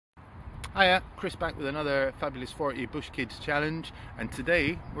Hiya, Chris back with another Fabulous 40 Bush Kids challenge, and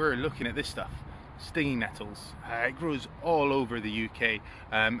today we're looking at this stuff, stinging nettles. It grows all over the UK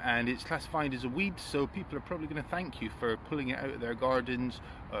and it's classified as a weed, so people are probably going to thank you for pulling it out of their gardens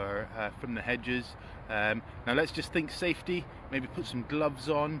or from the hedges. Now let's just think safety, maybe put some gloves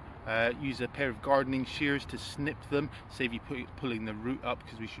on, use a pair of gardening shears to snip them, save you pulling the root up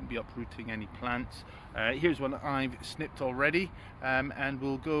because we shouldn't be uprooting any plants. Here's one I've snipped already, and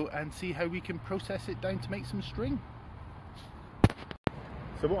we'll go and see how we can process it down to make some string.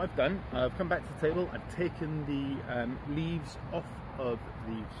 So what I've done, I've come back to the table, I've taken the leaves off of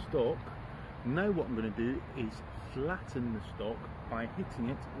the stalk. Now what I'm going to do is flatten the stalk by hitting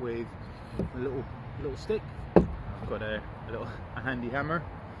it with a little stick. I've got a handy hammer.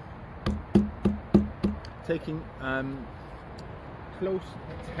 Taking close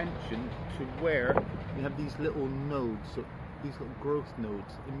attention to where you have these little nodes, so these little growth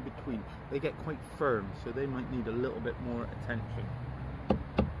nodes in between. They get quite firm, so they might need a little bit more attention.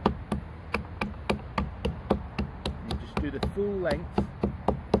 You just do the full length,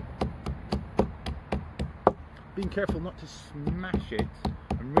 being careful not to smash it,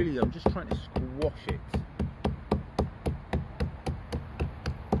 and really I'm just trying to squash it.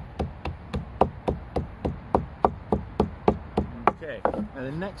 Okay, now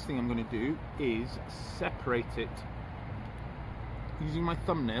the next thing I'm going to do is separate it using my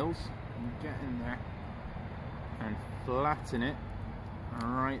thumbnails. Get in there and flatten it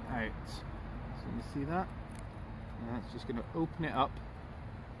right out. So you see that? And that's just going to open it up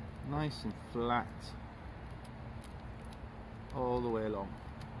nice and flat all the way along.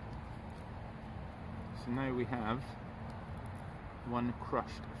 So now we have one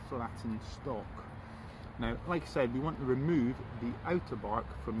crushed flattened stalk. Now, like I said, we want to remove the outer bark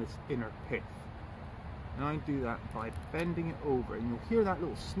from this inner pith. And I do that by bending it over, and you'll hear that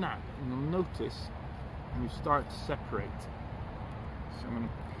little snap, and you'll notice when you start to separate. So I'm going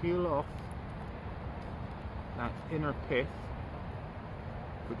to peel off that inner pith,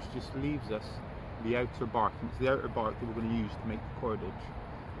 which just leaves us the outer bark, and it's the outer bark that we're going to use to make the cordage.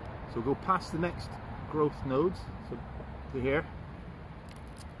 So we'll go past the next growth nodes, so to here,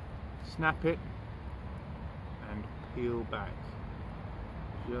 snap it, and peel back,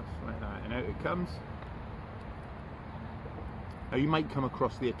 just like that, and out it comes. Now you might come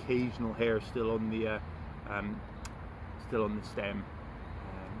across the occasional hair still on the stem.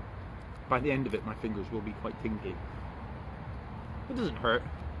 By the end of it, my fingers will be quite tingly. It doesn't hurt,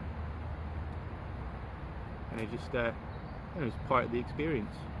 and it just it's part of the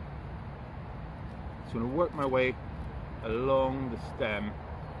experience. So I'm going to work my way along the stem,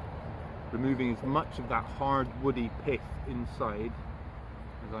 removing as much of that hard woody pith inside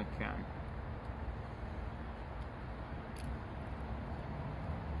as I can.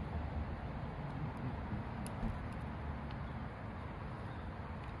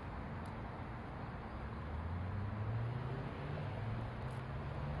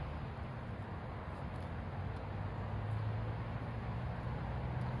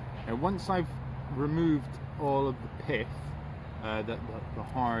 Now once I've removed all of the pith, the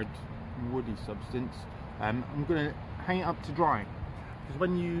hard woody substance, I'm going to hang it up to dry, because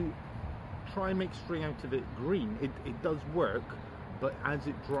when you try and make string out of it green, it does work, but as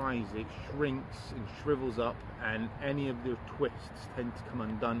it dries it shrinks and shrivels up, and any of the twists tend to come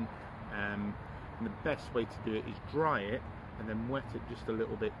undone. And the best way to do it is dry it and then wet it just a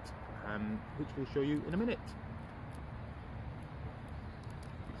little bit, which we'll show you in a minute.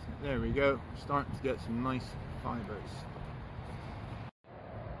 There we go, starting to get some nice fibres.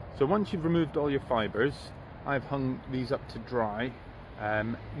 So once you've removed all your fibres, I've hung these up to dry.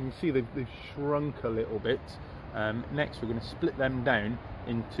 You can see they've shrunk a little bit. Next we're going to split them down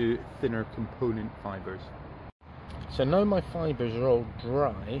into thinner component fibres. So now my fibres are all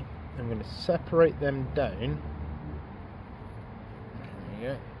dry, I'm going to separate them down. There we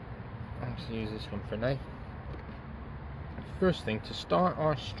go. I'll just use this one for now. First thing, to start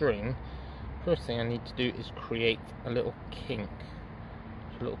our string, first thing I need to do is create a little kink,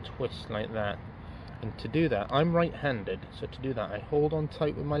 a little twist like that. And to do that, I'm right-handed, so to do that I hold on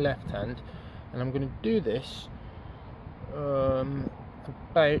tight with my left hand, and I'm going to do this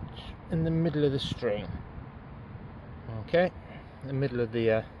about in the middle of the string. Okay, the middle of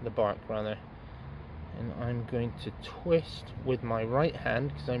the bark rather, and I'm going to twist with my right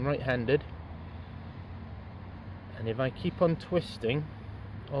hand because I'm right-handed. And if I keep on twisting,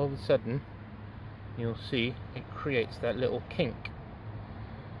 all of a sudden you'll see it creates that little kink.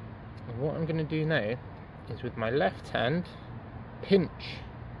 And what I'm going to do now is with my left hand pinch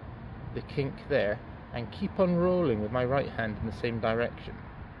the kink there and keep on rolling with my right hand in the same direction.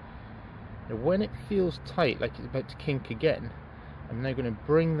 And when it feels tight, like it's about to kink again, I'm now going to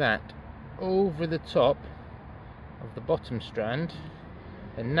bring that over the top of the bottom strand,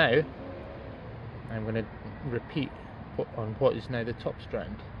 and now I'm going to repeat on what is now the top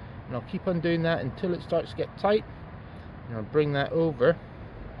strand, and I'll keep on doing that until it starts to get tight, and I'll bring that over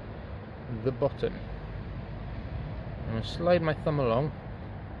the bottom. I'm going to slide my thumb along.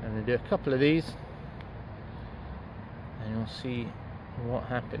 I'm going to do a couple of these, and you'll see what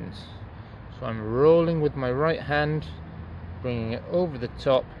happens. So I'm rolling with my right hand, bringing it over the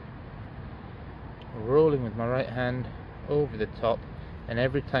top, rolling with my right hand over the top, and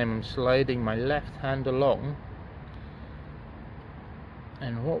every time I'm sliding my left hand along,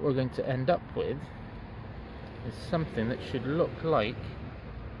 and what we're going to end up with is something that should look like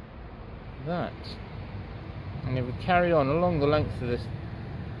that. And if we carry on along the length of this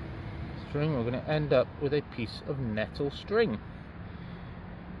string, we're going to end up with a piece of nettle string.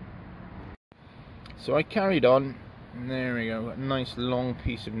 So I carried on, and there we go, got a nice long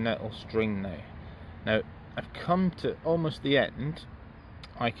piece of nettle string now. Now I've come to almost the end.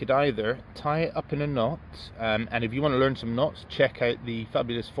 I could either tie it up in a knot, and if you want to learn some knots, check out the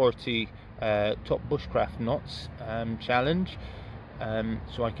Fabulous 40 Top Bushcraft Knots challenge.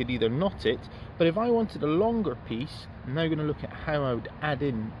 So I could either knot it, but if I wanted a longer piece, I'm now going to look at how I would add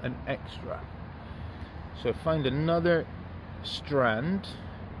in an extra. So find another strand,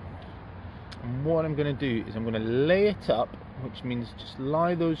 and what I'm going to do is I'm going to lay it up, which means just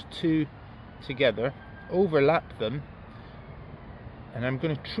lie those two together, overlap them, and I'm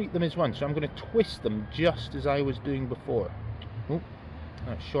going to treat them as one. So I'm going to twist them just as I was doing before. Oh,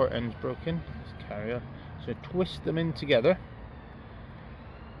 that short end's broken. Let's carry on. So twist them in together,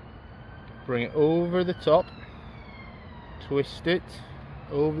 bring it over the top, twist it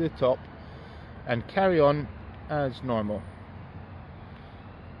over the top, and carry on as normal.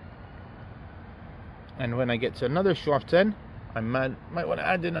 And when I get to another short end, I might want to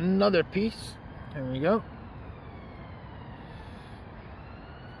add in another piece. There we go.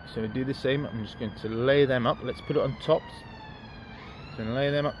 So we do the same. I'm just going to lay them up. Let's put it on top. So lay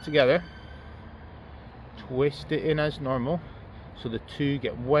them up together, twist it in as normal, so the two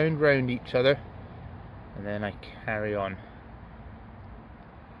get wound round each other, and then I carry on.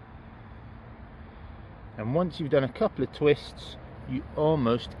 And once you've done a couple of twists, you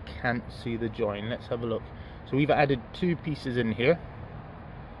almost can't see the join. Let's have a look. So we've added two pieces in here.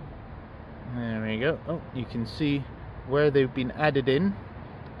 There we go. Oh, you can see where they've been added in,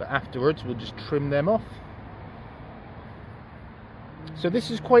 but afterwards we'll just trim them off. So this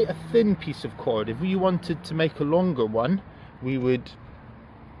is quite a thin piece of cord. If we wanted to make a longer one, we would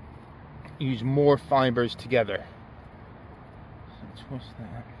use more fibres together. So twist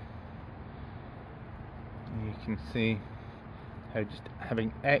that up. And you can see how just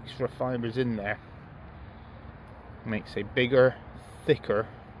having extra fibres in there makes a bigger, thicker,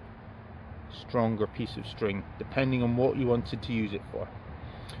 stronger piece of string, depending on what you wanted to use it for.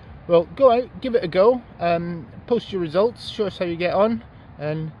 Well, go out, give it a go, post your results, show us how you get on,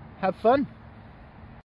 and have fun.